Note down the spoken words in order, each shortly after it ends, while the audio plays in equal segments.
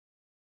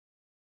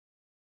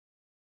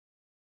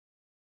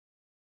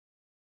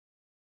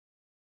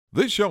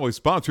This show is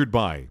sponsored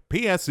by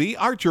PSE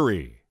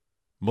Archery,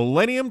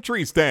 Millennium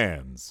Tree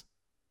Stands,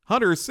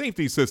 Hunter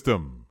Safety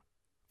System,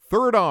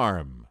 Third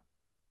Arm,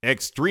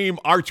 Extreme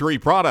Archery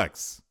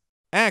Products,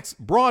 Axe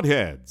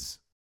Broadheads,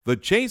 The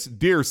Chase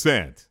Deer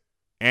Scent,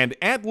 and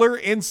Antler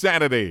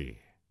Insanity.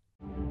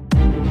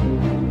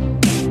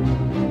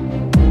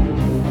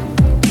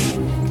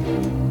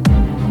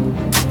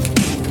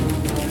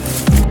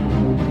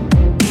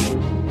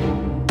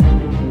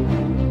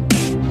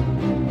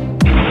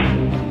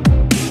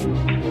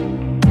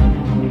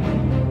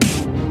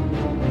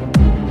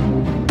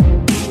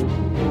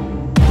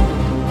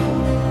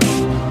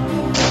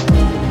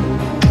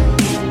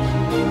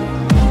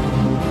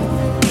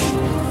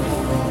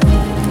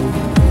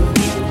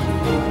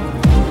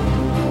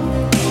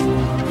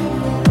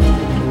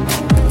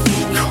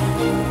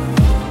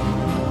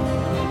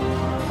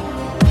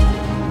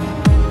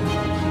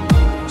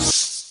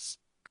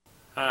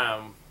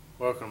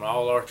 Welcome to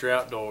All Archery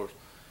Outdoors.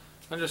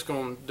 I'm just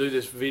going to do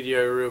this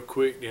video real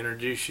quick to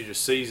introduce you to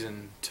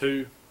Season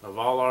 2 of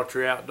All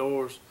Archery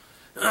Outdoors.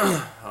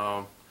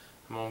 I'm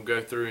going to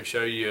go through and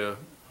show you a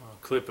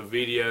clip of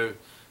video,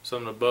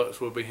 some of the bucks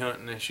we'll be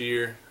hunting this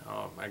year.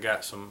 I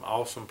got some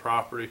awesome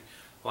property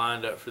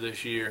lined up for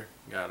this year.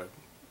 Got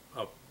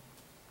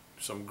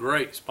some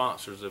great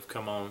sponsors that have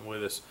come on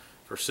with us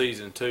for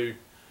Season 2.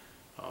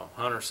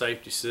 Hunter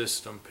Safety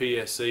System,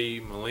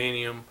 PSE,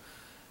 Millennium.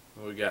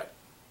 We got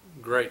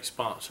great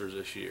sponsors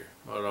this year.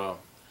 But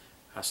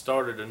I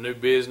started a new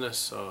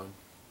business.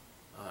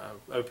 I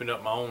opened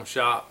up my own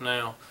shop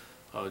now,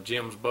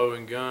 Jim's Bow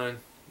and Gun.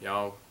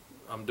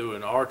 I'm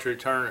doing archery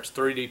tournaments,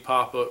 3D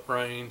pop-up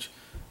range,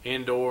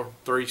 indoor,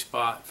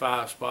 3-spot,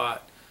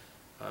 5-spot.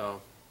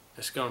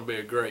 It's going to be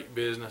a great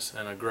business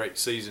and a great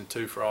Season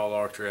 2 for All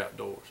Archery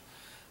Outdoors.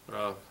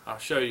 But I'll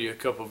show you a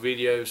couple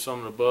videos, some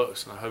of the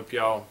bucks, and I hope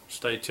y'all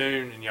stay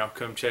tuned and y'all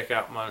come check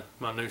out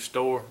my new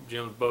store,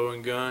 Jim's Bow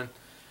and Gun.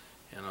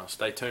 And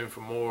stay tuned for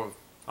more of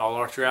All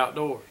Archery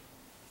Outdoors.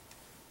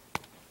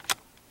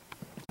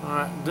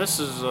 Alright,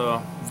 this is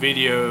a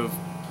video of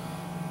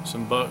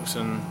some bucks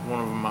in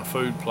one of my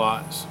food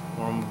plots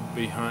where I'm going to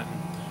be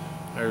hunting.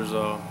 There's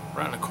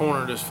right in the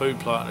corner of this food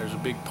plot, there's a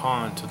big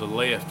pond to the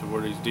left of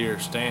where these deer are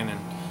standing.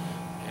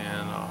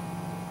 And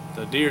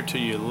the deer to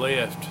your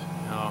left,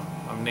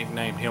 I've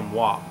nicknamed him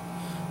Wop.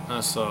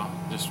 That's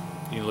just,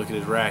 you look at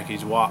his rack,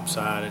 he's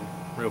wop-sided.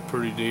 Real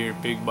pretty deer,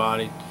 big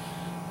bodied.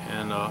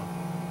 And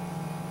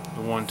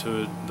the one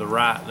to the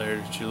right there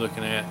that you're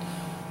looking at,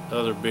 the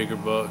other bigger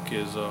buck,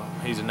 is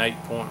he's an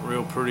 8-point,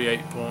 real pretty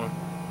 8-point.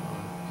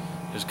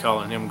 Just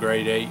calling him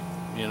grade 8,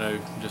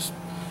 just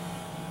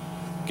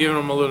giving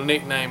them a little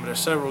nickname. But there's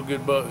several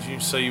good bucks you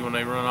can see when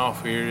they run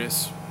off here.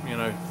 It's,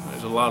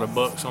 there's a lot of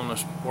bucks on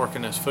this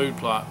working this food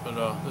plot, but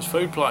this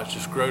food plot's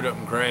just growed up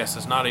in grass.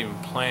 It's not even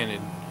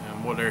planted,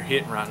 and what they're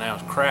hitting right now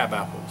is crab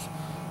apples.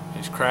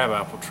 These crab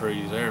apple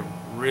trees, they're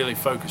really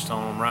focused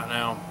on them right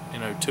now.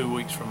 2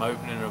 weeks from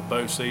opening of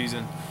bow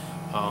season.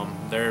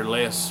 They're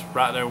less,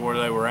 right there where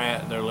they were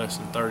at, they're less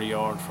than 30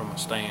 yards from a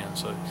stand.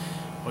 So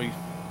we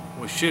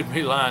should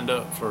be lined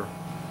up for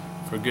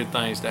good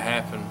things to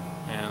happen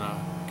and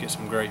get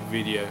some great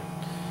video.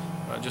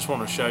 I just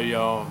want to show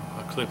y'all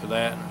a clip of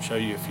that and show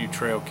you a few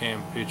trail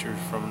cam pictures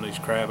from these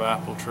crab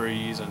apple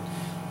trees and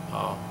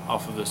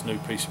off of this new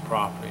piece of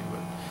property.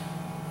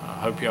 But I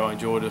hope y'all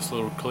enjoyed this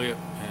little clip,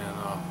 and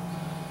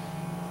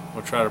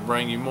we'll try to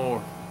bring you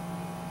more.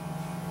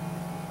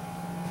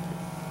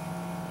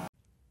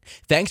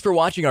 Thanks for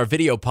watching our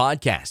video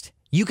podcast.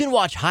 You can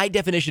watch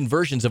high-definition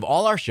versions of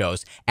all our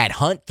shows at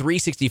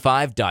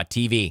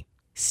hunt365.tv.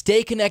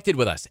 Stay connected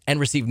with us and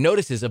receive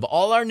notices of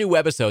all our new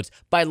episodes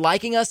by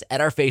liking us at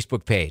our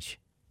Facebook page.